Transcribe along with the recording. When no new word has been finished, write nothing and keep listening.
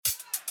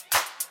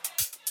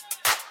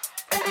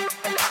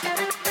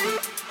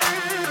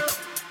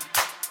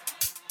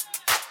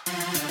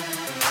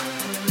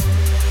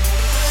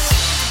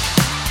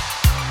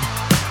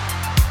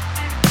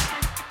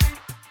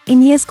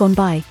In years gone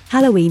by,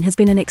 Halloween has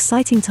been an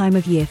exciting time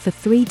of year for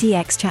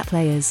 3DX chat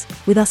players,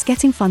 with us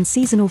getting fun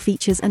seasonal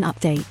features and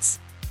updates.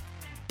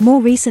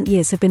 More recent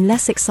years have been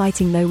less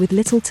exciting though, with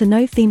little to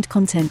no themed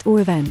content or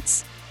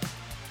events.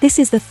 This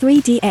is the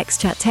 3DX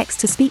Chat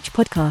Text-to-Speech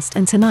podcast,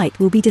 and tonight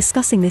we'll be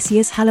discussing this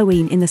year's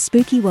Halloween in the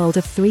spooky world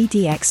of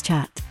 3DX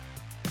Chat.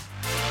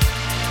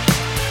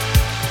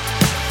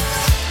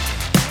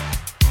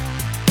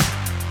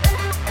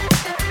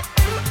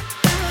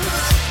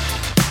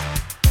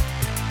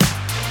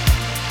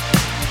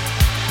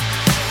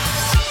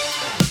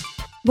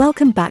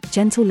 Welcome back,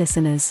 gentle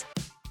listeners.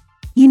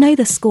 You know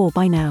the score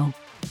by now.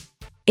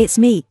 It's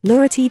me,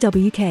 Laura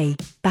TWK,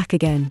 back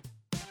again.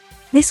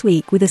 This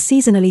week with a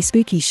seasonally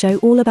spooky show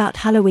all about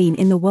Halloween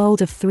in the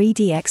world of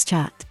 3DX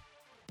Chat.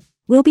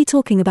 We'll be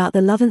talking about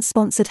the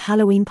Lovance-sponsored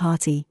Halloween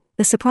party,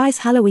 the surprise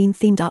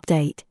Halloween-themed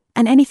update,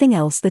 and anything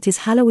else that is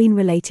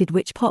Halloween-related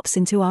which pops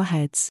into our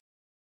heads.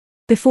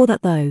 Before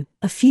that though,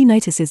 a few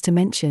notices to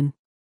mention.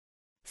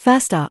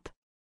 First up,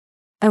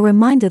 a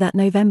reminder that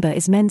November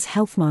is Men's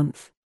Health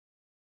Month.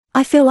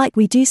 I feel like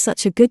we do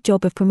such a good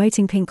job of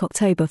promoting Pink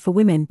October for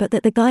women, but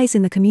that the guys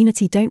in the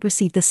community don't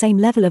receive the same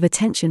level of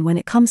attention when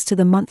it comes to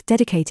the month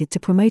dedicated to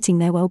promoting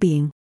their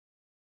well-being.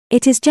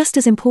 It is just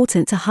as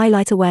important to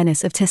highlight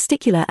awareness of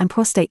testicular and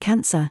prostate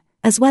cancer,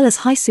 as well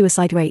as high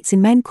suicide rates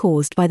in men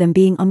caused by them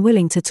being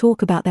unwilling to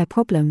talk about their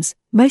problems,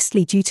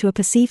 mostly due to a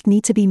perceived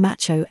need to be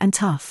macho and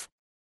tough.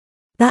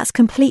 That's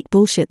complete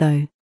bullshit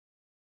though.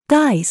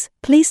 Guys,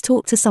 please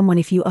talk to someone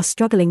if you are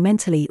struggling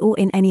mentally or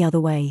in any other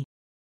way.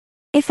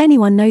 If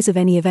anyone knows of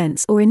any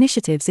events or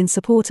initiatives in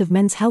support of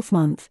Men's Health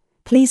Month,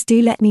 please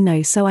do let me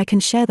know so I can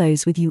share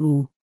those with you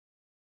all.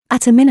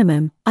 At a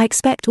minimum, I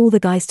expect all the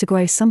guys to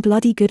grow some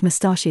bloody good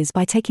moustaches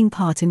by taking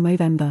part in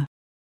Movember.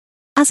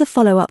 As a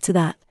follow-up to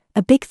that,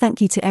 a big thank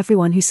you to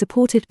everyone who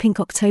supported Pink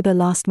October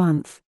last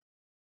month.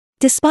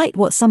 Despite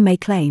what some may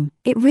claim,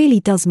 it really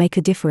does make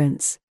a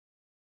difference.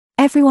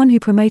 Everyone who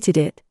promoted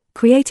it,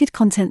 created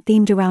content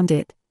themed around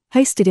it,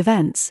 hosted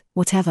events,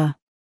 whatever.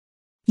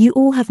 You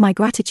all have my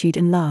gratitude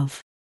and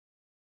love.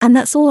 And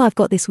that's all I've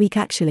got this week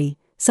actually,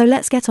 so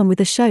let's get on with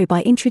the show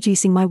by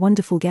introducing my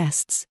wonderful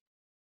guests.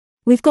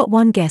 We've got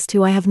one guest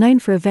who I have known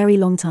for a very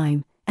long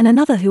time, and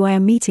another who I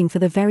am meeting for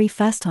the very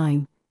first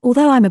time,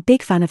 although I'm a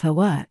big fan of her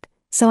work,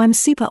 so I'm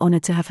super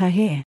honored to have her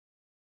here.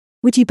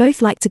 Would you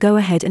both like to go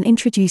ahead and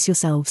introduce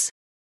yourselves?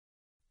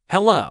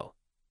 Hello.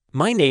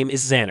 My name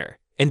is Xander,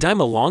 and I'm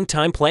a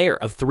longtime player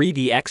of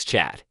 3DX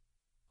Chat.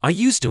 I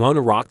used to own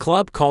a rock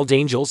club called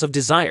Angels of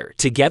Desire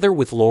together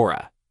with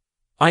Laura.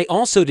 I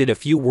also did a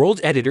few world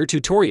editor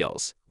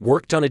tutorials,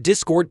 worked on a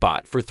Discord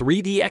bot for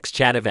 3DX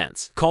Chat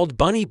events called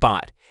Bunny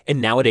Bot,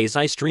 and nowadays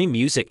I stream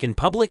music in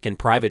public and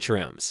private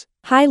rooms.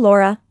 Hi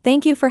Laura,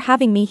 thank you for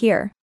having me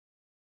here.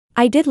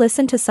 I did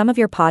listen to some of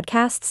your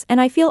podcasts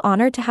and I feel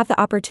honored to have the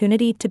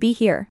opportunity to be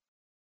here.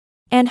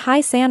 And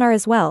hi Sanar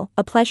as well,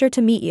 a pleasure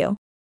to meet you.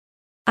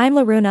 I'm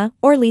Laruna,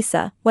 or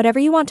Lisa, whatever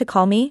you want to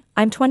call me.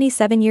 I'm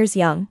 27 years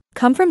young,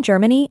 come from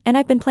Germany, and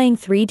I've been playing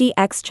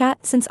 3DX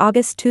Chat since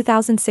August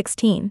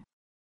 2016.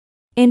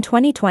 In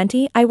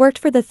 2020, I worked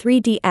for the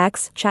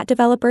 3DX Chat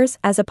developers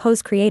as a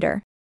pose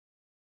creator.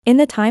 In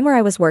the time where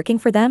I was working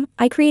for them,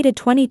 I created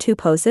 22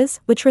 poses,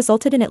 which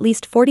resulted in at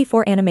least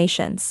 44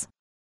 animations.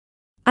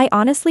 I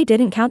honestly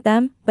didn't count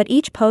them, but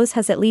each pose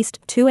has at least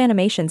 2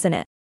 animations in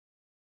it.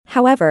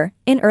 However,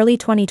 in early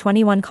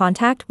 2021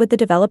 contact with the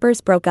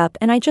developers broke up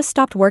and I just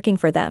stopped working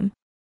for them.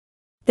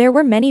 There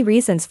were many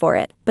reasons for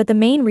it, but the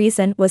main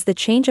reason was the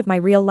change of my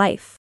real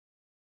life.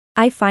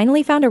 I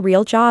finally found a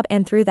real job,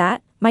 and through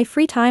that, my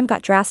free time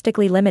got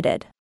drastically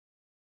limited.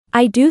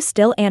 I do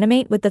still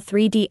animate with the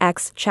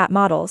 3DX Chat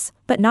models,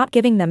 but not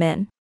giving them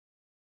in.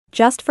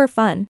 Just for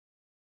fun.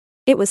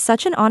 It was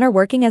such an honor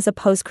working as a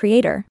pose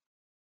creator.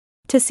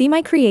 To see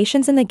my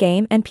creations in the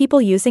game and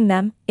people using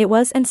them, it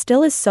was and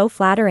still is so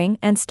flattering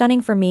and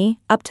stunning for me,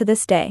 up to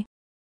this day.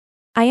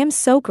 I am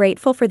so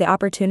grateful for the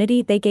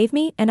opportunity they gave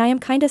me, and I am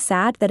kinda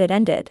sad that it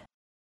ended.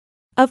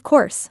 Of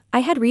course, I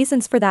had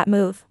reasons for that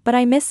move, but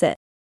I miss it.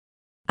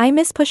 I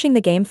miss pushing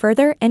the game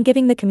further and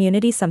giving the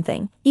community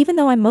something, even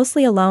though I'm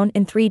mostly alone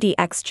in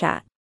 3DX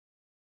Chat.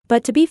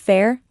 But to be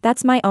fair,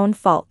 that's my own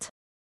fault.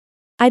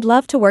 I'd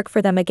love to work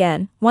for them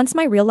again, once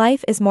my real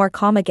life is more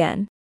calm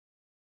again.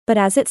 But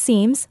as it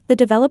seems, the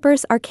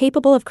developers are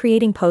capable of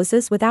creating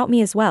poses without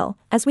me as well,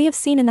 as we have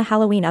seen in the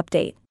Halloween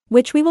update,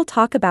 which we will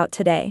talk about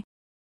today.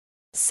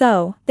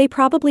 So, they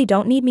probably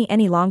don't need me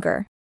any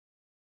longer.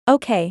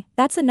 Okay,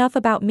 that's enough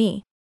about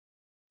me.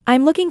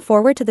 I'm looking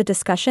forward to the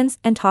discussions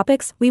and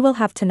topics we will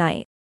have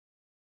tonight.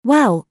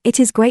 Well,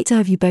 it is great to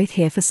have you both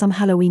here for some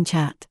Halloween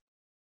chat.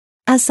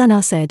 As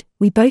Sanar said,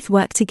 we both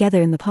worked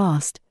together in the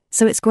past,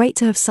 so it's great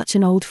to have such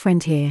an old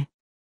friend here.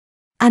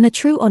 And a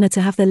true honor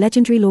to have the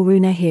legendary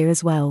Laruna here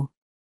as well.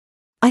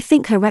 I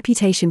think her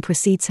reputation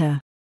precedes her.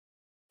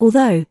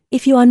 Although,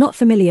 if you are not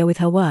familiar with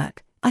her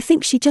work, I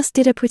think she just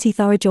did a pretty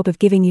thorough job of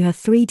giving you her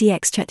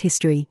 3DX Chat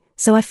history,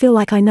 so I feel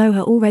like I know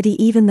her already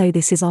even though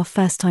this is our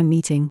first time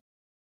meeting.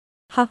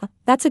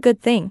 That's a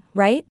good thing,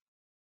 right?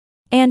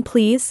 And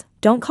please,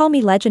 don't call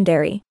me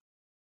legendary.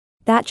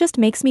 That just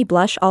makes me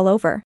blush all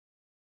over.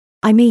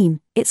 I mean,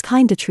 it's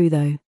kinda true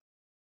though.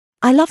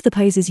 I love the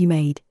poses you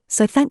made,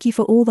 so thank you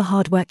for all the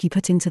hard work you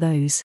put into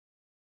those.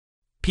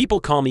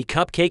 People call me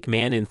Cupcake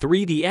Man in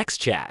 3DX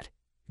chat.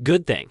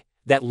 Good thing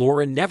that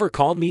Laura never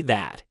called me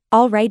that.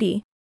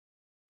 Alrighty.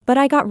 But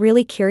I got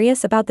really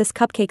curious about this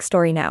cupcake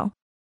story now.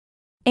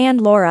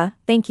 And Laura,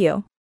 thank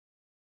you.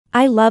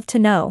 I love to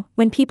know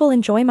when people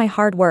enjoy my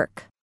hard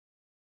work.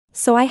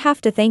 So I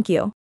have to thank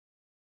you.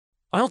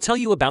 I'll tell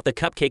you about the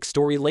cupcake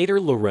story later,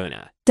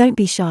 Lorona. Don't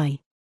be shy.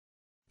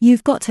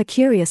 You've got her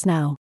curious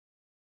now.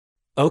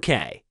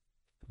 Okay.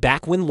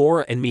 Back when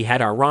Laura and me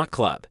had our rock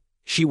club,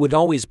 she would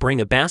always bring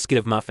a basket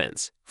of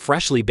muffins,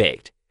 freshly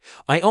baked.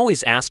 I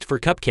always asked for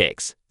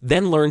cupcakes,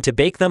 then learned to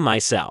bake them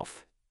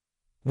myself.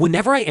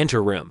 Whenever I enter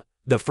a room,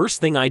 the first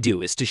thing I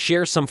do is to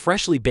share some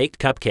freshly baked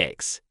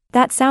cupcakes.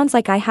 That sounds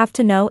like I have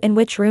to know in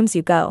which rooms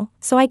you go,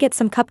 so I get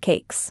some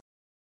cupcakes.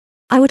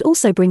 I would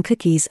also bring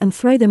cookies and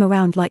throw them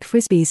around like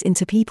frisbees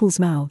into people's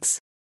mouths.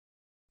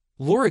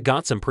 Laura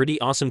got some pretty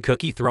awesome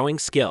cookie throwing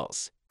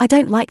skills. I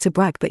don't like to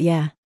brag, but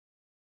yeah.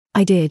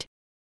 I did.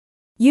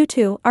 You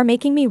two are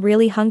making me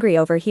really hungry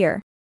over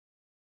here.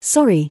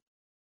 Sorry.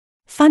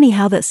 Funny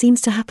how that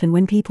seems to happen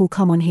when people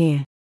come on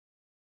here.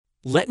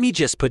 Let me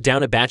just put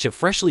down a batch of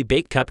freshly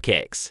baked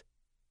cupcakes.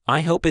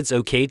 I hope it's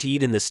okay to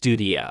eat in the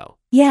studio.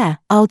 Yeah,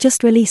 I'll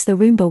just release the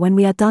Roomba when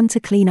we are done to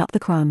clean up the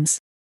crumbs.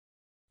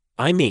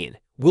 I mean,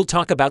 we'll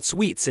talk about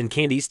sweets and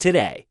candies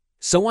today,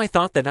 so I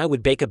thought that I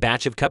would bake a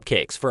batch of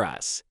cupcakes for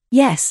us.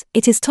 Yes,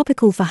 it is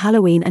topical for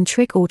Halloween and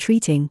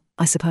trick-or-treating,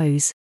 I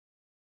suppose.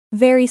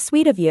 Very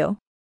sweet of you.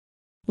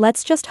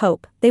 Let's just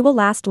hope they will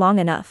last long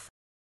enough.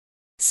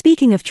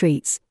 Speaking of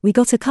treats, we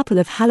got a couple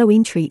of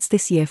Halloween treats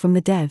this year from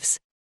the devs.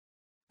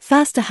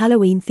 First a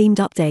Halloween-themed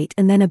update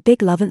and then a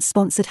Big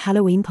Lovance-sponsored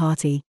Halloween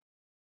party.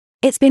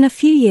 It's been a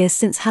few years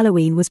since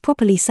Halloween was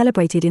properly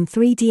celebrated in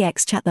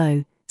 3DX chat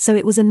though, so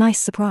it was a nice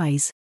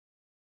surprise.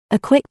 A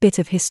quick bit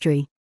of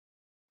history.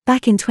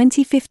 Back in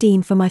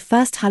 2015 for my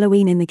first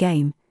Halloween in the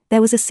game,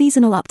 there was a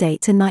seasonal update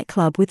to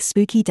Nightclub with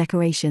spooky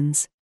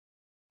decorations.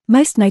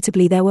 Most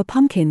notably there were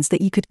pumpkins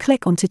that you could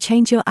click on to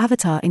change your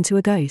avatar into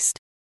a ghost.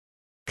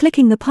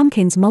 Clicking the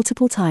pumpkins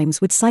multiple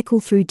times would cycle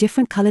through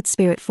different colored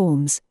spirit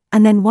forms,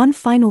 and then one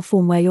final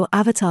form where your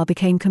avatar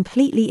became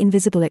completely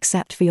invisible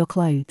except for your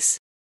clothes.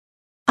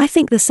 I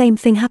think the same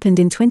thing happened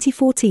in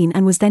 2014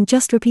 and was then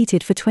just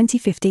repeated for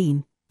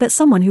 2015, but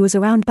someone who was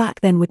around back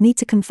then would need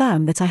to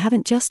confirm that I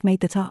haven't just made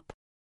that up.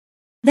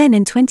 Then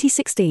in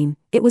 2016,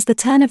 it was the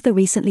turn of the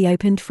recently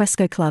opened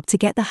Fresco Club to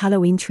get the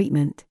Halloween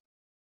treatment.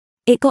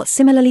 It got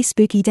similarly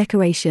spooky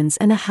decorations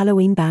and a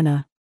Halloween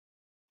banner.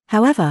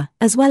 However,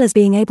 as well as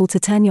being able to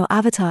turn your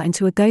avatar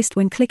into a ghost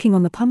when clicking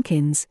on the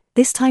pumpkins,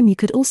 this time you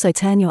could also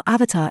turn your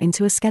avatar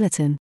into a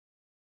skeleton.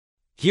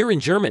 Here in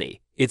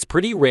Germany, it's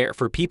pretty rare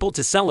for people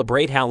to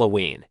celebrate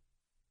Halloween.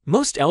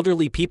 Most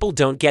elderly people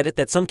don't get it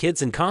that some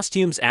kids in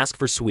costumes ask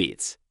for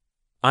sweets.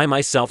 I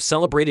myself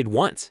celebrated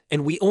once,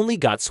 and we only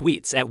got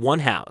sweets at one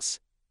house.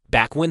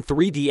 Back when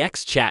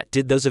 3DX chat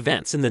did those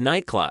events in the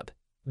nightclub.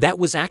 That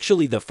was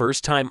actually the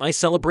first time I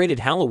celebrated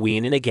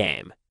Halloween in a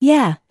game.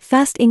 Yeah,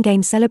 first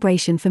in-game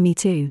celebration for me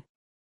too.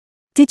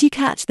 Did you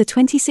catch the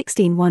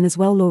 2016 one as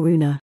well,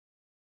 Loruna?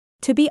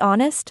 To be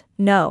honest,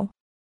 no.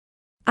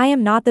 I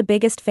am not the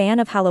biggest fan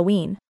of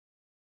Halloween.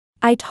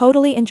 I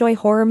totally enjoy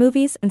horror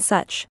movies and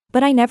such,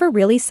 but I never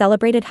really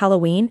celebrated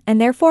Halloween and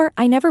therefore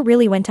I never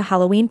really went to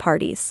Halloween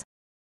parties.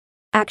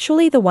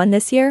 Actually, the one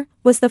this year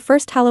was the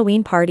first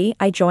Halloween party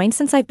I joined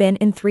since I've been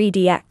in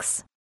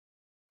 3DX.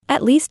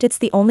 At least it's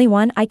the only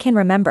one I can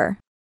remember.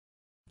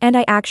 And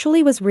I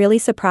actually was really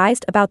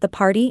surprised about the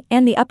party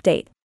and the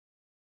update.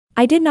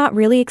 I did not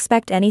really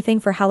expect anything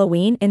for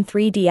Halloween in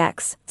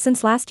 3DX,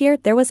 since last year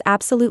there was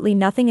absolutely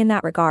nothing in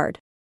that regard.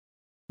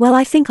 Well,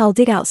 I think I'll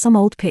dig out some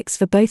old pics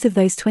for both of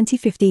those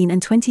 2015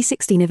 and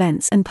 2016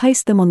 events and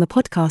post them on the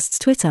podcast's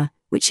Twitter,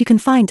 which you can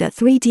find at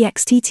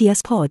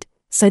 3DXTTSpod,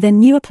 so then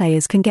newer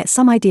players can get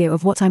some idea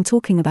of what I'm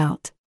talking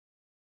about.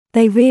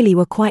 They really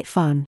were quite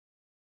fun.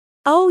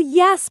 Oh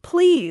yes,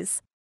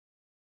 please.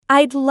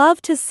 I'd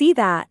love to see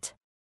that.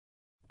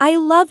 I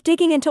love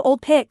digging into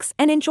old pics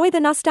and enjoy the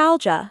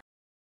nostalgia.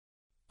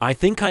 I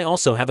think I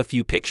also have a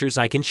few pictures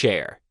I can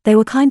share. They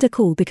were kinda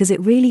cool because it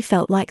really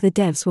felt like the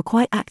devs were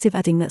quite active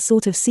adding that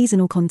sort of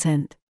seasonal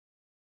content.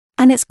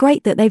 And it's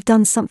great that they've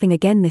done something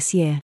again this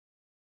year.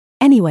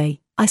 Anyway,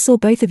 I saw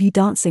both of you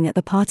dancing at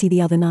the party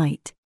the other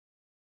night.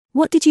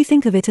 What did you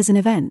think of it as an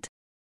event?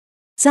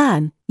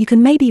 Zan, you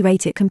can maybe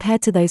rate it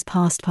compared to those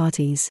past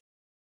parties.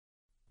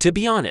 To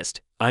be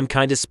honest, I'm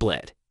kinda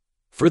split.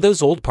 For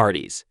those old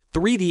parties,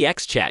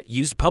 3DX chat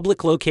used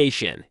public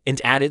location and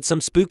added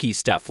some spooky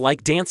stuff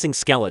like dancing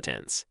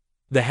skeletons.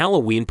 The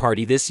Halloween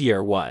party this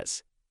year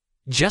was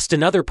just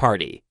another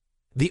party.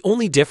 The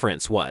only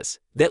difference was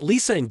that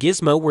Lisa and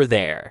Gizmo were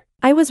there.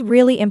 I was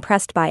really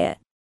impressed by it.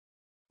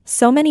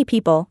 So many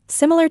people,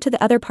 similar to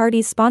the other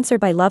parties sponsored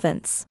by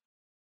Lovance.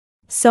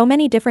 So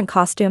many different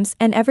costumes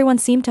and everyone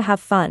seemed to have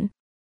fun.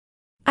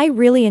 I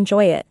really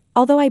enjoy it,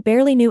 although I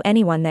barely knew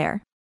anyone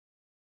there.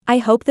 I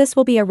hope this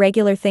will be a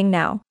regular thing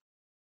now.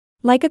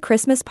 Like a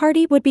Christmas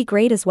party would be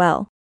great as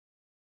well.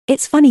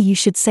 It's funny you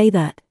should say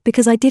that,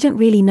 because I didn't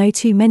really know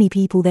too many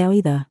people there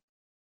either.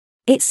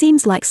 It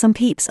seems like some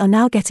peeps are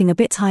now getting a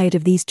bit tired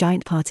of these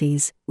giant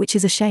parties, which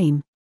is a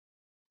shame.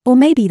 Or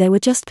maybe they were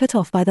just put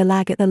off by the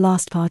lag at the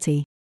last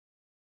party.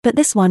 But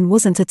this one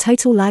wasn't a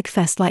total lag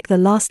fest like the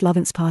last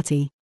Lovance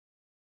party.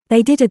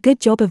 They did a good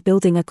job of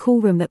building a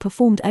cool room that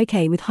performed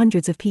okay with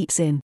hundreds of peeps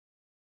in.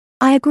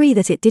 I agree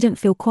that it didn't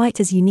feel quite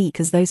as unique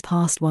as those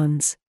past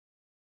ones.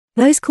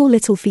 Those cool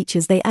little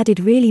features they added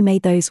really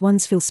made those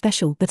ones feel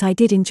special, but I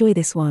did enjoy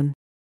this one.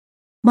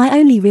 My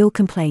only real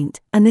complaint,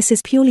 and this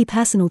is purely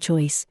personal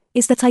choice,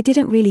 is that I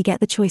didn't really get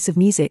the choice of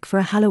music for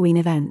a Halloween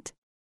event.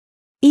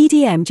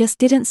 EDM just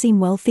didn't seem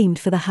well themed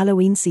for the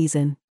Halloween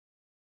season.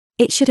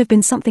 It should have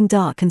been something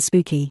dark and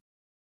spooky.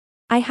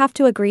 I have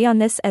to agree on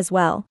this as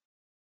well.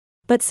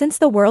 But since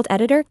the World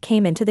Editor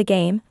came into the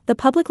game, the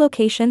public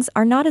locations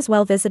are not as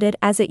well visited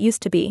as it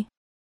used to be.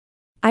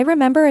 I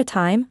remember a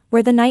time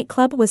where the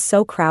nightclub was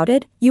so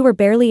crowded, you were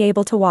barely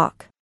able to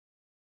walk.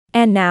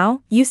 And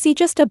now, you see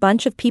just a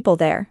bunch of people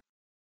there.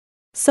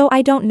 So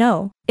I don't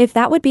know if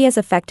that would be as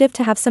effective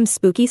to have some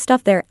spooky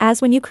stuff there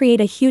as when you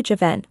create a huge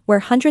event where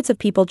hundreds of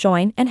people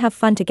join and have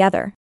fun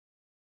together.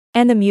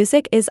 And the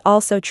music is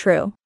also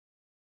true.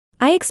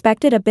 I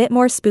expected a bit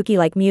more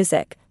spooky-like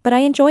music, but I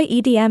enjoy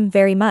EDM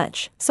very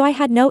much, so I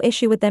had no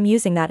issue with them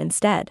using that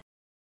instead.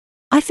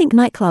 I think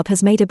nightclub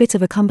has made a bit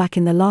of a comeback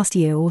in the last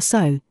year or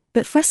so,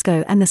 but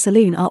Fresco and the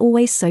Saloon are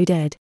always so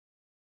dead.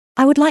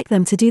 I would like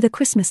them to do the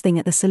Christmas thing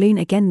at the Saloon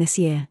again this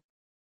year.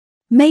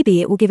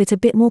 Maybe it will give it a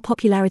bit more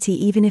popularity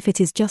even if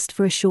it is just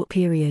for a short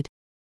period.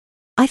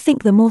 I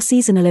think the more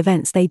seasonal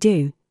events they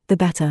do, the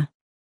better.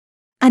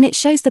 And it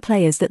shows the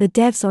players that the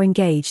devs are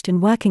engaged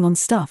and working on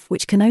stuff,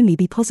 which can only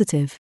be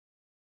positive.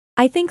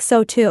 I think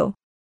so too.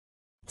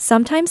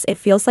 Sometimes it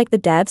feels like the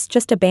devs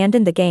just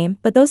abandoned the game,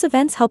 but those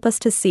events help us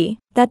to see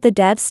that the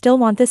devs still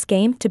want this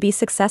game to be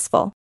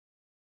successful.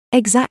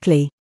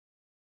 Exactly.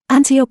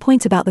 And to your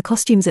point about the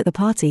costumes at the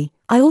party,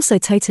 I also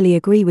totally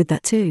agree with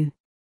that too.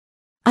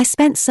 I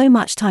spent so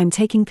much time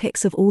taking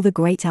pics of all the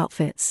great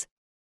outfits.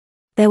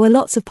 There were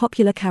lots of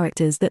popular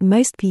characters that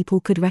most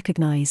people could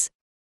recognize.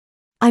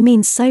 I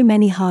mean, so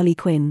many Harley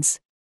Quinns.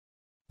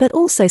 But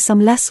also some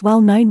less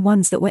well-known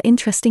ones that were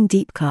interesting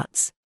deep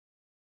cuts.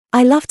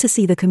 I love to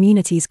see the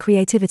community's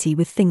creativity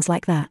with things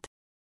like that.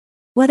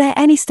 Were there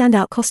any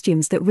standout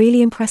costumes that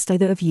really impressed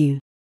either of you?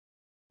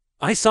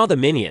 I saw the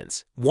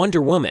Minions,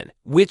 Wonder Woman,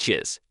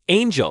 witches,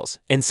 angels,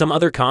 and some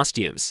other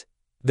costumes.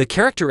 The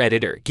character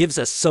editor gives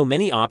us so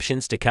many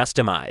options to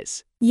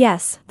customize.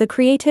 Yes, the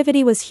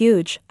creativity was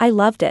huge, I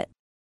loved it.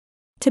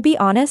 To be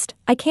honest,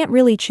 I can't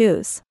really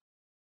choose.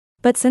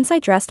 But since I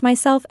dressed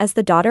myself as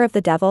the daughter of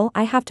the devil,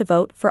 I have to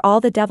vote for all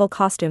the devil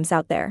costumes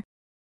out there.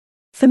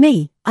 For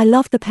me, I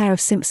loved the pair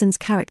of Simpsons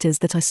characters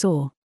that I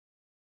saw.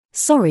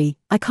 Sorry,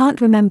 I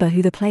can't remember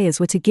who the players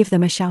were to give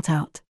them a shout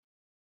out.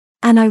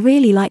 And I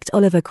really liked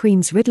Oliver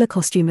Cream's Riddler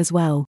costume as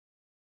well.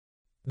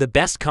 The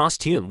best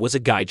costume was a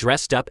guy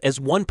dressed up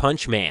as One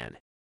Punch Man.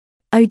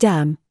 Oh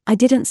damn, I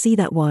didn't see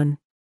that one.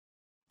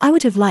 I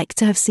would have liked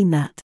to have seen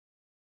that.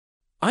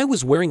 I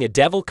was wearing a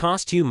devil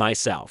costume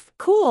myself.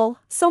 Cool,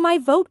 so my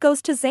vote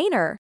goes to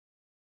Zaner.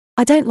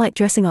 I don't like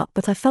dressing up,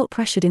 but I felt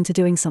pressured into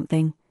doing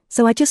something,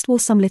 so I just wore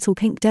some little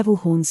pink devil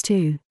horns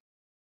too.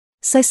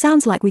 So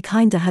sounds like we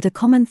kinda had a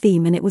common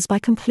theme and it was by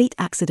complete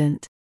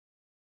accident.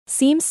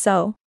 Seems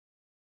so.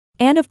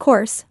 And of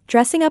course,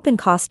 dressing up in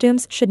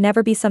costumes should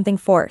never be something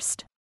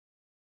forced.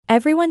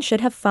 Everyone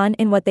should have fun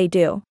in what they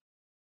do.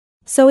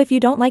 So if you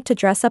don't like to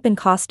dress up in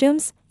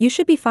costumes, you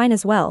should be fine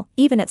as well,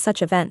 even at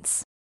such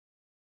events.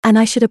 And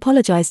I should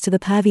apologize to the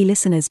pervy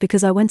listeners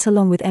because I went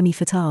along with Emmy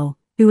Fatale,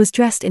 who was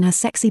dressed in her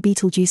sexy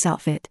Beetlejuice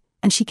outfit,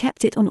 and she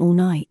kept it on all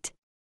night.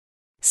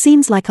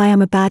 Seems like I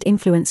am a bad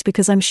influence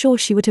because I'm sure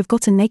she would have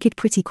gotten naked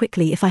pretty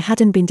quickly if I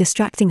hadn't been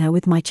distracting her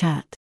with my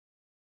chat.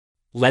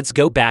 Let's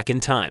go back in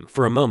time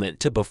for a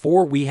moment to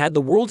before we had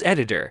the World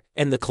Editor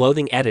and the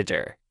Clothing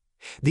Editor.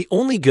 The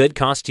only good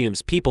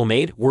costumes people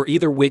made were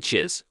either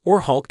witches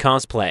or Hulk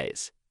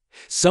cosplays.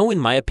 So in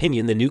my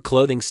opinion, the new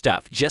clothing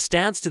stuff just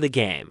adds to the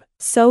game.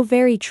 So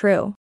very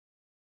true.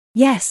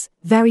 Yes,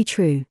 very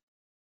true.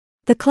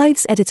 The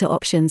clothes editor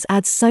options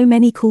adds so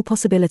many cool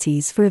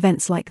possibilities for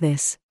events like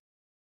this.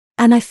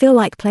 And I feel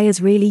like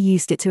players really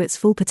used it to its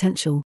full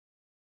potential.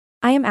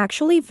 I am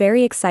actually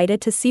very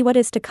excited to see what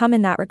is to come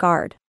in that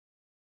regard.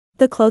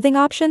 The clothing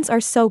options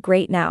are so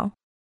great now.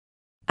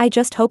 I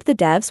just hope the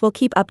devs will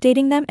keep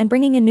updating them and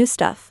bringing in new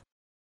stuff.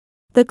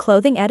 The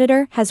clothing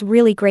editor has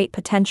really great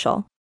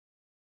potential.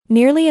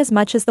 Nearly as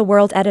much as the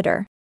World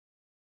Editor.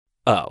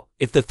 Oh,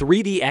 if the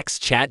 3DX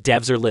chat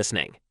devs are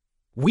listening.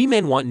 We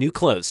men want new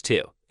clothes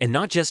too, and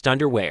not just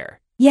underwear.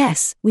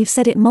 Yes, we've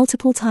said it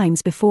multiple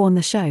times before on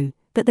the show,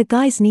 but the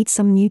guys need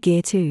some new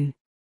gear too.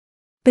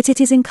 But it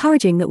is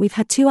encouraging that we've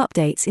had 2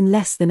 updates in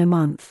less than a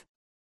month.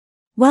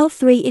 Well,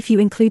 3 if you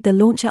include the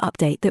launcher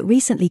update that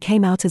recently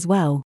came out as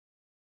well.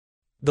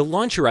 The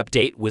launcher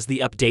update was the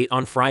update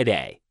on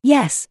Friday.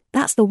 Yes,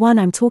 that's the one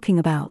I'm talking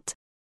about.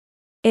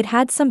 It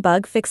had some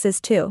bug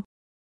fixes too.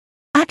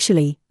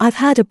 Actually, I've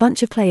heard a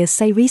bunch of players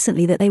say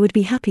recently that they would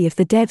be happy if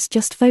the devs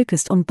just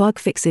focused on bug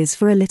fixes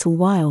for a little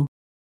while.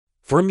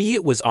 For me,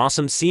 it was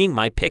awesome seeing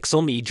my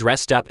Pixel Me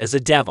dressed up as a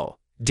devil,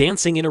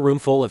 dancing in a room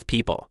full of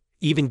people,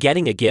 even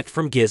getting a gift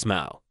from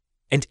Gizmo,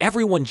 and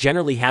everyone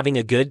generally having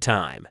a good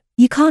time.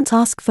 You can't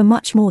ask for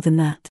much more than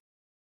that.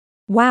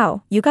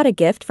 Wow, you got a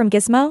gift from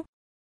Gizmo?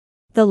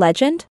 The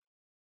legend?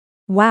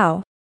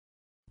 Wow.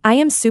 I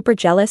am super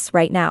jealous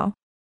right now.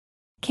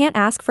 Can't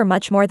ask for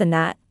much more than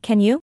that, can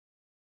you?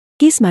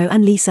 Gizmo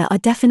and Lisa are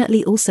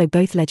definitely also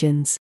both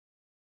legends.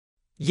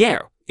 Yeah,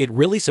 it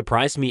really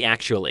surprised me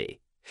actually.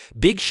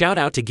 Big shout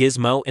out to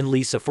Gizmo and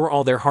Lisa for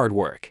all their hard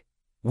work.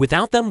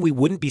 Without them, we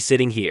wouldn't be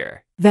sitting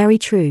here. Very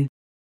true.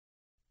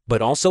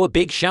 But also a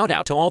big shout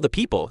out to all the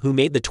people who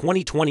made the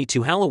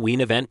 2022 Halloween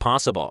event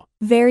possible.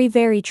 Very,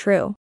 very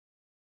true.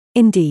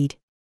 Indeed.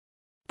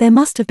 There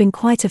must have been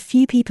quite a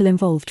few people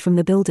involved, from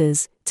the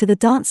builders, to the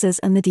dancers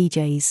and the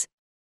DJs.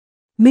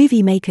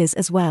 Movie makers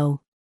as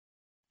well.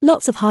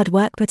 Lots of hard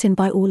work put in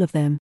by all of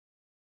them.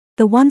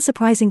 The one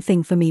surprising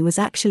thing for me was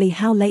actually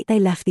how late they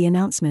left the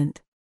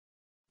announcement.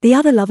 The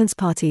other Lovance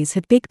parties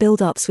had big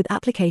build-ups with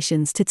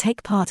applications to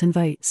take part and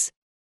votes.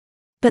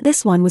 But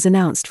this one was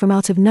announced from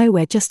out of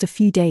nowhere just a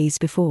few days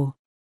before.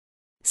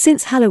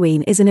 Since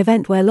Halloween is an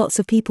event where lots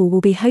of people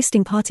will be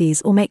hosting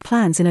parties or make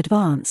plans in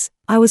advance,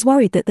 I was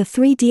worried that the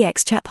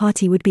 3DX chat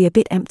party would be a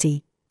bit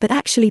empty, but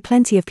actually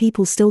plenty of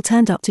people still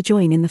turned up to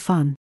join in the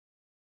fun.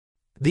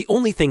 The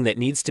only thing that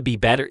needs to be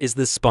better is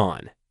the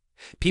spawn.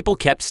 People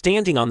kept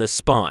standing on the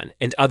spawn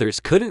and others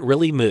couldn't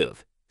really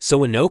move,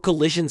 so a no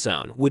collision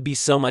zone would be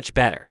so much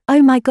better.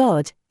 Oh my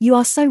god, you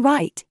are so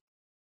right.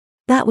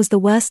 That was the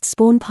worst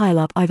spawn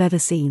pileup I've ever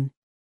seen.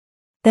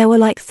 There were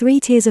like 3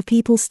 tiers of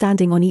people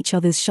standing on each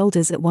other's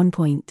shoulders at one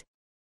point.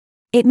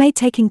 It made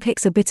taking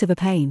pics a bit of a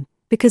pain,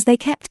 because they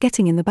kept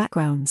getting in the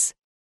backgrounds.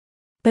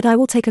 But I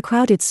will take a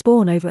crowded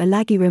spawn over a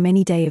laggy room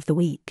any day of the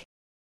week.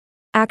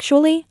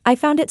 Actually, I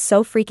found it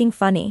so freaking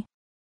funny.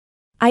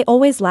 I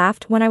always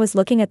laughed when I was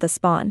looking at the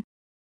spawn.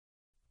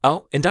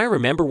 Oh, and I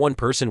remember one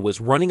person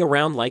was running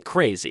around like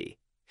crazy.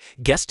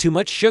 Guess too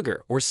much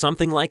sugar or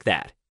something like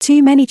that.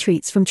 Too many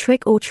treats from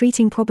trick or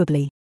treating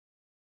probably.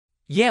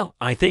 Yeah,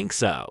 I think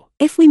so.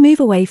 If we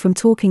move away from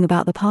talking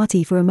about the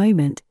party for a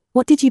moment,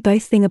 what did you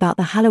both think about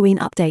the Halloween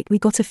update we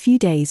got a few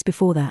days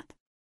before that?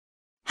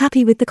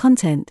 Happy with the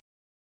content?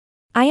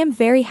 I am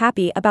very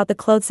happy about the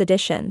clothes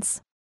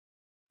additions.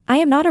 I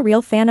am not a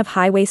real fan of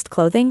high-waist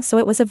clothing, so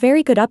it was a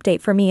very good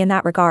update for me in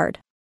that regard.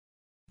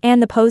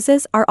 And the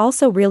poses are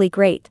also really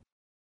great.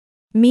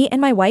 Me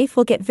and my wife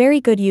will get very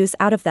good use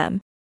out of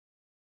them.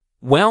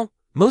 Well,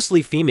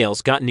 mostly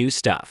females got new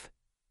stuff.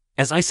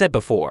 As I said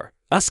before,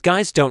 us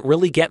guys don't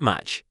really get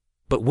much,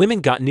 but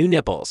women got new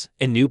nipples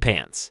and new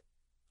pants.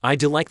 I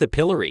do like the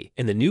pillory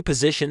and the new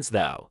positions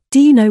though. Do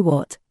you know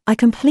what? I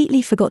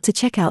completely forgot to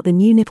check out the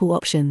new nipple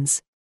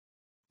options.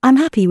 I'm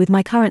happy with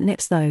my current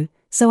nips though,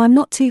 so I'm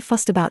not too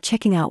fussed about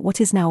checking out what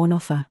is now on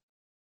offer.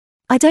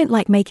 I don't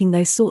like making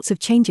those sorts of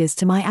changes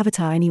to my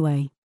avatar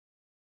anyway.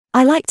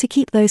 I like to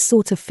keep those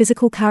sort of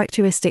physical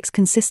characteristics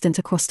consistent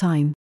across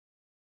time.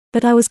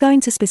 But I was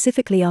going to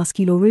specifically ask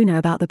you, Loruna,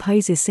 about the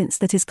poses, since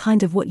that is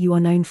kind of what you are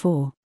known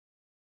for.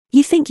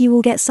 You think you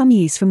will get some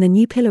use from the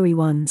new pillory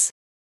ones?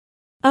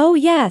 Oh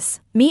yes,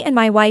 me and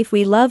my wife,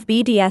 we love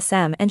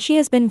BDSM and she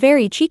has been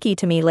very cheeky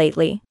to me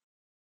lately.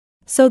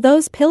 So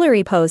those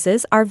pillory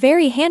poses are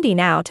very handy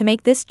now to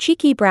make this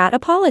cheeky brat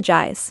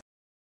apologize.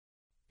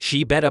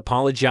 She bet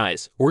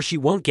apologize or she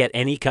won't get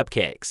any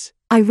cupcakes.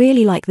 I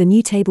really like the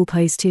new table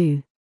pose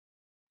too.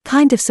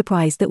 Kind of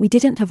surprised that we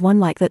didn't have one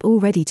like that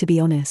already, to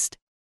be honest.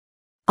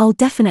 I'll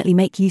definitely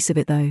make use of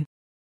it though.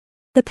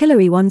 The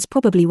pillory ones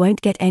probably won't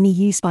get any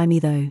use by me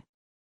though.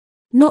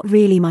 Not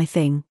really my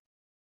thing.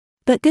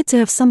 But good to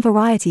have some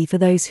variety for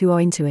those who are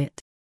into it.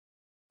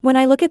 When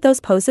I look at those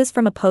poses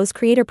from a pose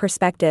creator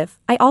perspective,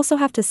 I also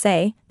have to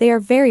say, they are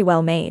very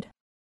well made.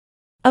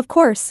 Of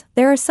course,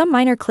 there are some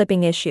minor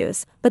clipping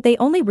issues, but they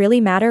only really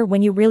matter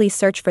when you really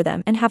search for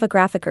them and have a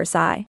graphicer's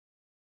eye.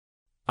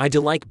 I do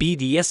like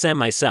BDSM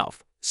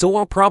myself, so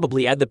I'll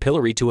probably add the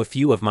pillory to a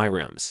few of my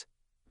rooms.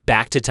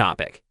 Back to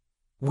topic.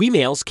 We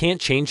males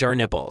can't change our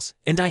nipples,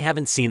 and I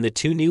haven't seen the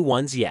 2 new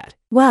ones yet.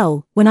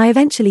 Well, when I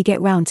eventually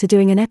get round to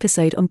doing an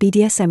episode on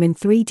BDSM in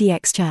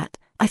 3DX chat,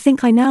 I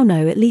think I now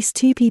know at least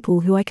 2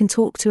 people who I can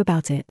talk to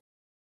about it.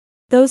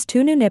 Those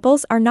 2 new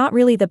nipples are not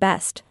really the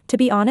best, to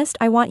be honest.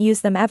 I won't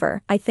use them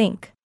ever, I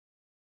think.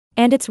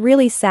 And it's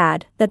really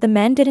sad that the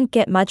men didn't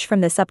get much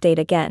from this update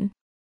again.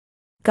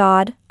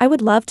 God, I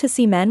would love to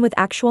see men with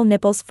actual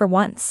nipples for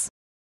once.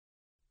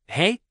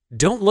 Hey,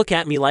 don't look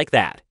at me like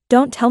that.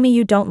 Don't tell me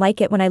you don't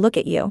like it when I look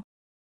at you.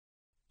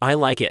 I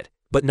like it,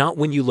 but not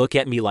when you look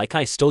at me like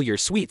I stole your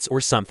sweets or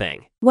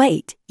something.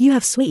 Wait, you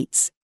have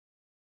sweets?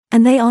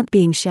 And they aren't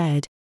being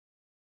shared.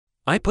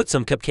 I put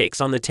some cupcakes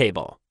on the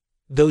table.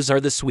 Those are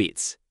the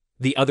sweets.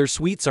 The other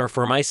sweets are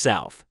for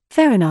myself.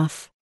 Fair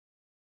enough.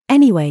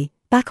 Anyway,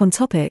 Back on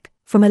topic,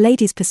 from a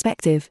lady's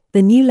perspective,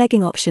 the new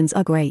legging options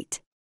are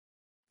great.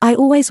 I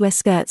always wear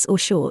skirts or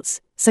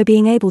shorts, so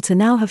being able to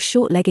now have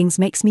short leggings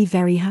makes me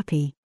very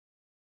happy.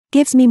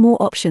 Gives me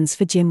more options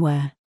for gym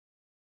wear.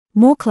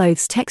 More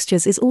clothes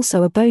textures is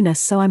also a bonus,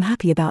 so I'm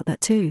happy about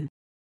that too.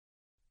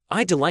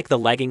 I do like the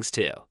leggings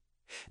too.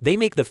 They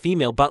make the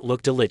female butt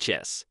look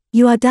delicious.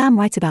 You are damn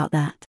right about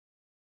that.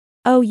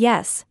 Oh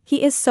yes,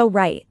 he is so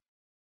right.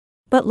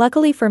 But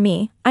luckily for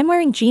me, I'm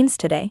wearing jeans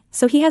today,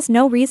 so he has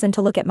no reason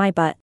to look at my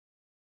butt.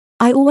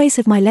 I always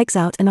have my legs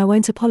out and I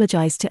won't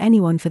apologize to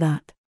anyone for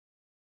that.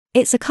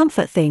 It's a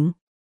comfort thing.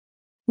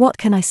 What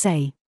can I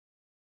say?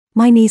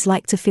 My knees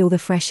like to feel the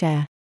fresh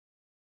air.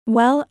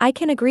 Well, I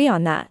can agree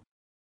on that.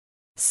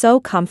 So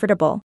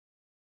comfortable.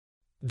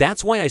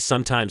 That's why I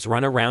sometimes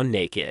run around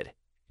naked.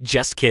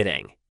 Just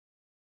kidding.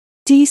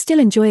 Do you still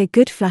enjoy a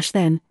good flash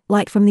then,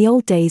 like from the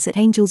old days at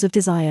Angels of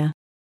Desire?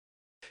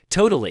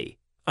 Totally.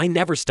 I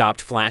never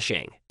stopped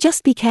flashing.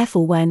 Just be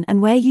careful when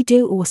and where you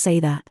do or say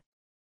that.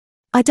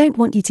 I don't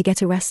want you to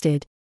get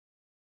arrested.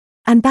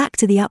 And back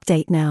to the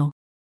update now.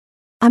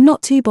 I'm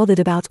not too bothered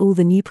about all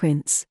the new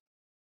prints.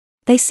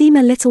 They seem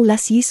a little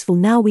less useful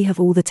now we have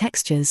all the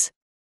textures.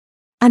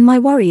 And my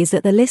worry is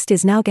that the list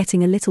is now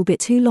getting a little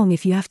bit too long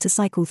if you have to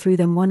cycle through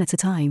them one at a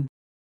time.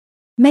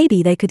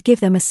 Maybe they could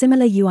give them a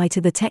similar UI to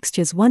the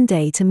textures one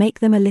day to make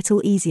them a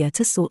little easier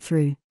to sort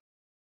through.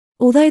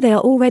 Although they are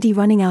already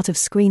running out of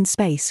screen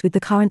space with the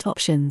current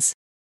options.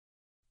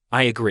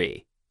 I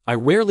agree. I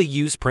rarely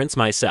use prints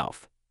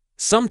myself.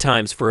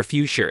 Sometimes for a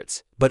few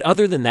shirts, but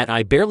other than that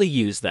I barely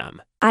use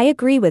them. I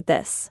agree with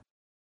this.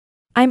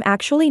 I'm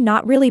actually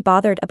not really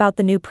bothered about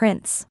the new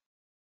prints.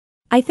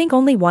 I think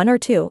only one or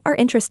two are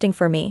interesting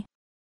for me.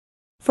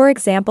 For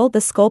example, the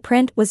skull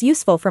print was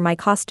useful for my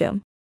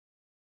costume.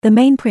 The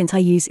main print I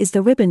use is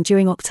the ribbon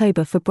during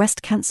October for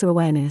breast cancer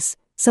awareness,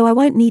 so I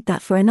won't need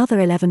that for another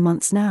 11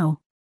 months now.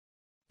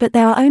 But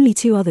there are only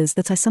two others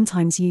that I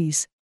sometimes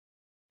use.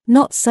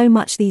 Not so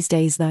much these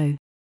days though.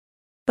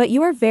 But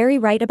you are very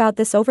right about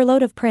this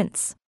overload of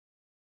prints.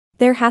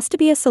 There has to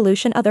be a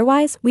solution,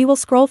 otherwise we will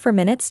scroll for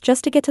minutes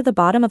just to get to the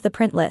bottom of the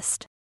print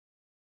list.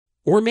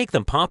 Or make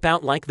them pop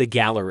out like the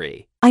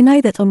gallery. I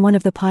know that on one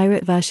of the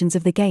pirate versions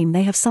of the game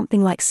they have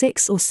something like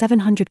 600 or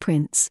 700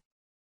 prints.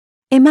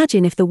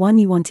 Imagine if the one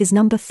you want is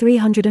number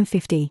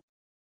 350.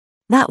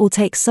 That will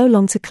take so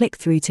long to click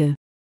through to.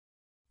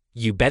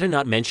 You better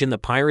not mention the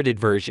pirated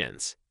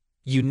versions.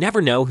 You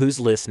never know who's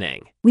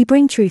listening. We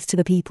bring truth to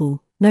the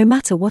people, no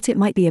matter what it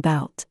might be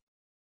about.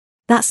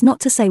 That's not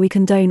to say we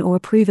condone or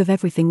approve of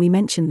everything we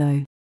mention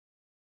though.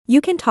 You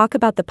can talk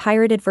about the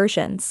pirated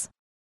versions.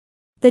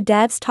 The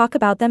devs talk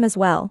about them as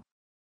well.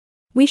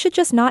 We should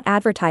just not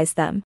advertise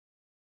them.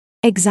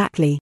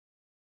 Exactly.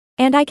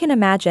 And I can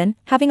imagine,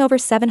 having over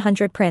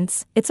 700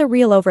 prints, it's a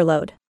real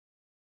overload.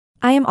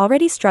 I am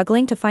already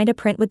struggling to find a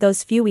print with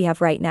those few we have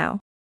right now.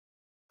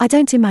 I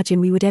don't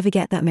imagine we would ever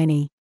get that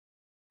many.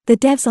 The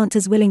devs aren't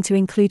as willing to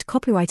include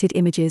copyrighted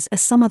images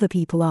as some other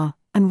people are,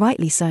 and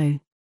rightly so.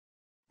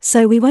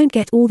 So we won't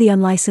get all the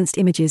unlicensed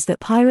images that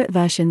pirate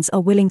versions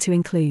are willing to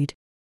include.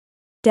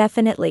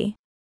 Definitely.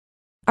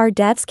 Our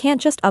devs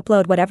can't just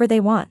upload whatever they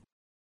want.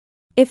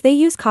 If they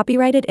use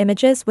copyrighted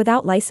images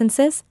without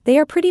licenses, they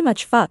are pretty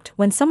much fucked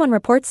when someone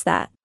reports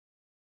that.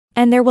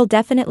 And there will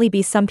definitely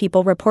be some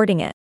people reporting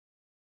it.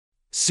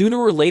 Sooner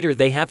or later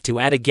they have to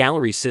add a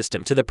gallery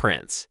system to the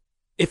prints.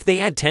 If they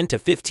add 10 to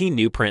 15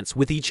 new prints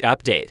with each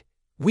update,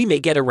 we may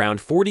get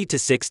around 40 to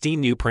 60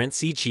 new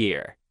prints each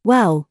year.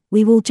 Well,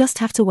 we will just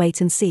have to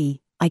wait and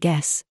see, I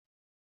guess.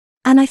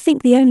 And I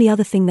think the only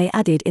other thing they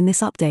added in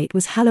this update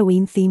was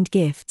Halloween-themed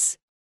gifts.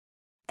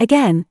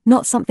 Again,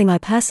 not something I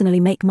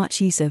personally make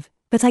much use of,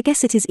 but I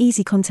guess it is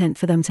easy content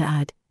for them to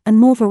add, and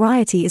more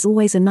variety is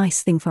always a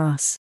nice thing for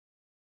us.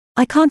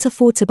 I can't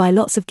afford to buy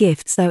lots of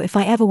gifts though if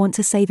I ever want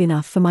to save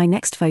enough for my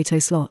next photo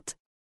slot.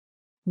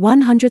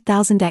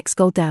 100,000x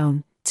gold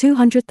down,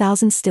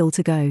 200,000 still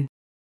to go.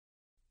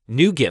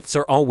 New gifts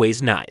are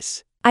always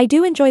nice. I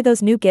do enjoy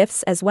those new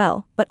gifts as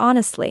well, but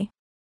honestly,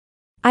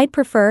 I'd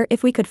prefer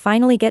if we could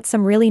finally get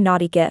some really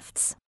naughty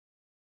gifts.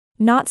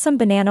 Not some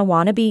banana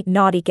wannabe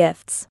naughty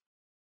gifts.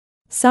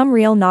 Some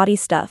real naughty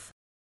stuff.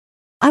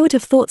 I would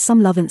have thought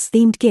some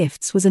Lovance-themed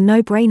gifts was a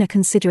no-brainer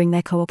considering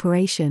their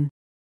cooperation.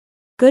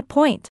 Good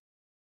point.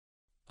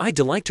 I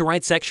do like to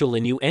write sexual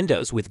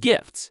innuendos with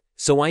gifts,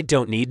 so I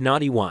don't need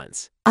naughty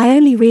ones. I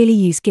only really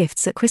use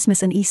gifts at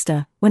Christmas and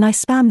Easter, when I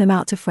spam them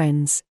out to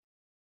friends.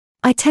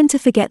 I tend to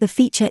forget the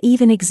feature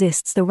even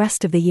exists the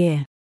rest of the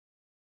year.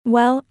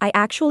 Well, I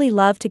actually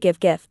love to give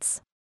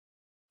gifts.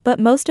 But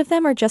most of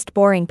them are just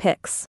boring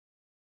pics.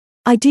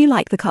 I do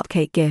like the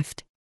cupcake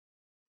gift.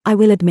 I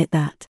will admit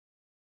that.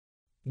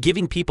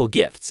 Giving people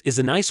gifts is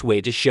a nice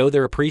way to show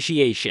their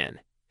appreciation.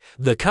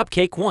 The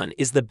cupcake one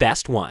is the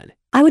best one.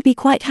 I would be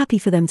quite happy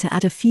for them to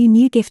add a few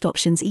new gift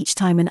options each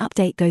time an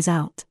update goes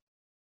out.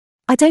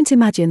 I don't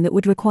imagine that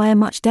would require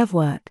much dev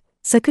work,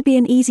 so could be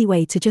an easy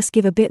way to just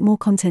give a bit more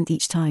content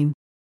each time.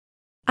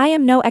 I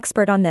am no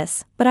expert on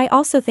this, but I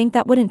also think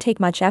that wouldn't take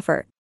much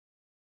effort.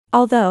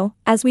 Although,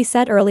 as we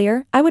said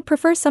earlier, I would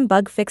prefer some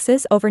bug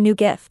fixes over new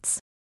gifts.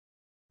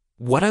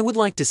 What I would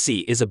like to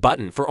see is a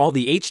button for all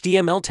the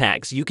HTML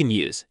tags you can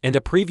use and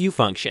a preview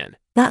function.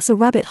 That's a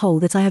rabbit hole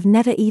that I have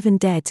never even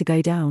dared to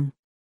go down.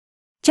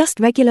 Just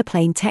regular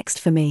plain text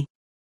for me.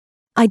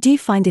 I do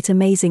find it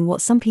amazing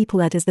what some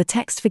people add as the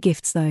text for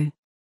gifts though.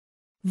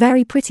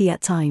 Very pretty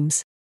at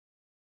times.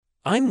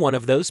 I'm one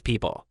of those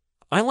people.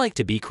 I like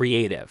to be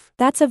creative.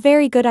 That's a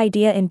very good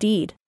idea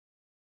indeed.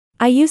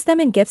 I use them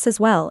in gifts as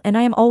well, and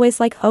I am always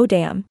like, oh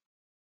damn.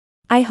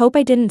 I hope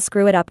I didn't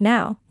screw it up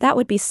now, that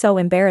would be so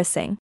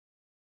embarrassing.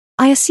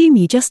 I assume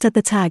you just add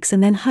the tags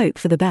and then hope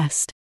for the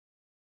best.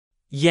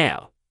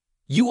 Yeah.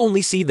 You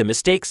only see the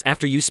mistakes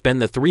after you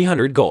spend the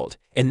 300 gold,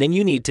 and then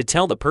you need to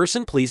tell the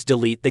person please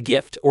delete the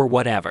gift or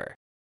whatever.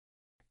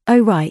 Oh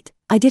right,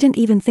 I didn't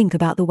even think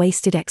about the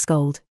wasted X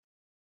gold.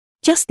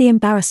 Just the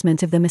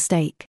embarrassment of the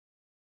mistake.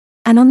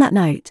 And on that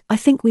note, I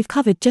think we've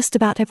covered just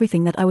about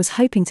everything that I was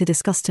hoping to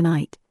discuss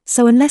tonight,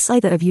 so unless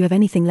either of you have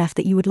anything left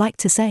that you would like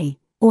to say,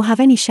 or have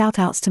any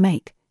shout-outs to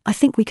make, I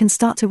think we can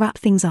start to wrap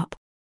things up.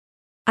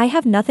 I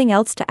have nothing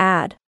else to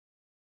add.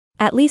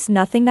 At least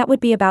nothing that would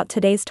be about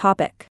today's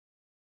topic.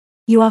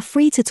 You are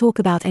free to talk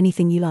about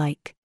anything you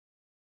like.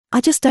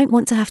 I just don't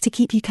want to have to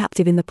keep you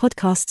captive in the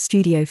podcast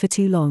studio for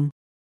too long.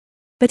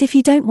 But if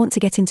you don't want to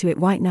get into it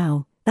right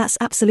now, that's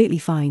absolutely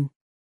fine.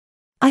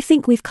 I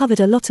think we've covered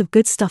a lot of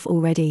good stuff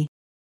already.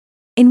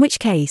 In which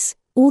case,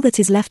 all that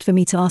is left for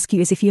me to ask you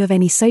is if you have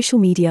any social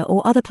media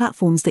or other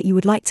platforms that you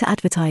would like to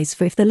advertise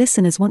for if the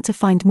listeners want to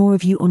find more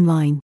of you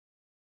online.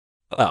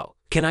 Oh,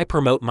 can I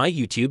promote my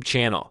YouTube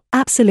channel?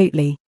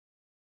 Absolutely.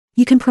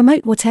 You can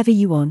promote whatever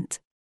you want.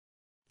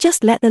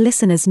 Just let the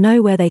listeners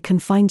know where they can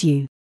find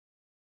you.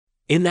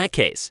 In that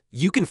case,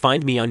 you can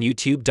find me on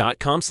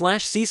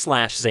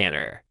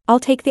youtube.com/c/Xander. I'll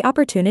take the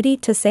opportunity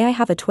to say I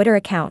have a Twitter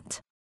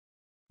account.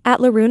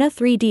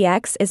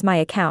 @Laruna3DX is my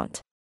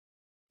account.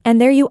 And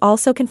there you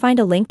also can find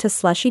a link to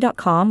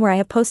slushy.com where I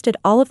have posted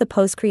all of the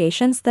pose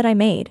creations that I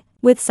made,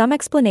 with some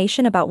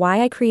explanation about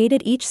why I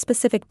created each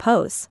specific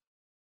pose.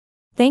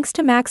 Thanks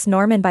to Max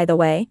Norman, by the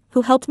way,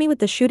 who helped me with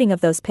the shooting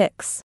of those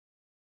pics.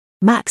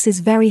 Max is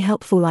very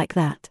helpful like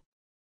that.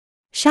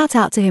 Shout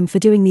out to him for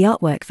doing the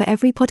artwork for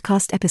every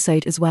podcast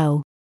episode as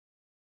well.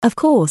 Of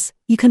course,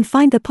 you can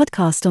find the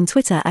podcast on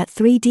Twitter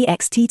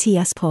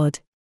 @3DXTTSpod.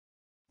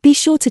 Be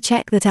sure to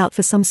check that out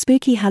for some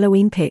spooky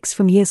Halloween pics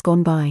from years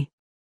gone by.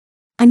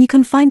 And you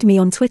can find me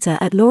on Twitter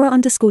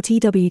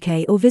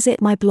 @Laura_TWK or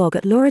visit my blog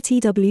at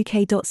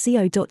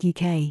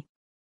lauratwk.co.uk.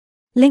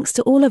 Links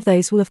to all of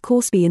those will of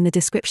course be in the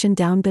description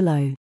down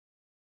below.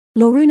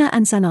 Loruna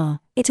and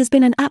Xander, it has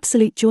been an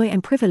absolute joy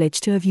and privilege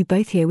to have you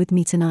both here with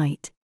me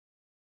tonight.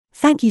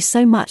 Thank you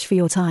so much for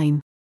your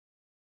time.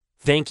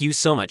 Thank you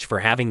so much for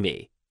having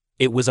me.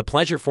 It was a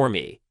pleasure for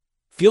me.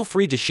 Feel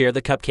free to share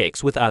the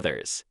cupcakes with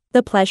others.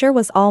 The pleasure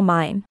was all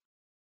mine.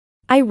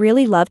 I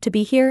really love to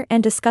be here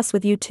and discuss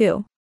with you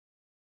too.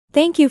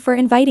 Thank you for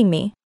inviting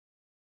me.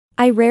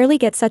 I rarely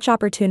get such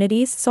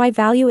opportunities, so I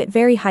value it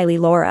very highly,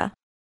 Laura.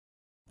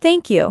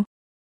 Thank you.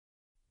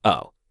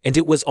 Oh, and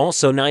it was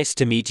also nice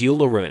to meet you,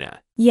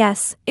 Loruna.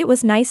 Yes, it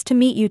was nice to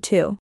meet you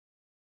too.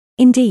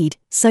 Indeed,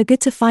 so good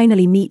to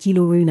finally meet you,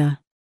 Loruna.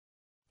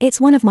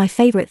 It's one of my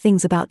favorite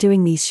things about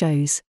doing these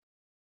shows.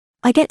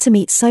 I get to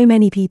meet so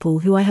many people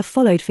who I have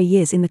followed for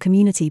years in the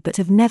community but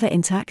have never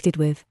interacted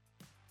with.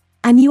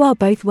 And you are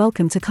both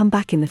welcome to come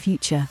back in the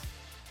future.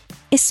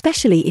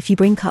 Especially if you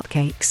bring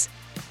cupcakes.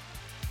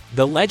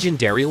 The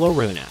legendary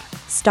Loruna.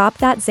 Stop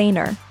that,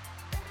 Xander.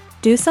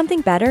 Do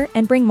something better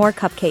and bring more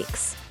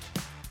cupcakes.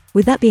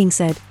 With that being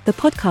said, the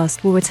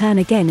podcast will return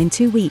again in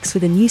 2 weeks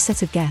with a new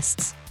set of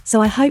guests,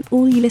 so I hope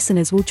all you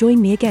listeners will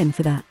join me again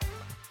for that.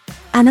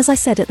 And as I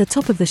said at the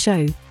top of the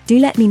show, do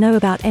let me know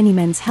about any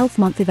Men's Health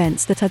Month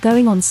events that are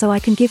going on so I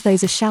can give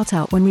those a shout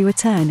out when we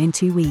return in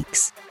 2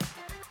 weeks.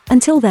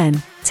 Until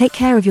then, take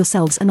care of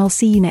yourselves and I'll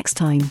see you next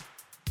time.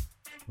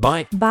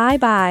 Bye. Bye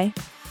bye.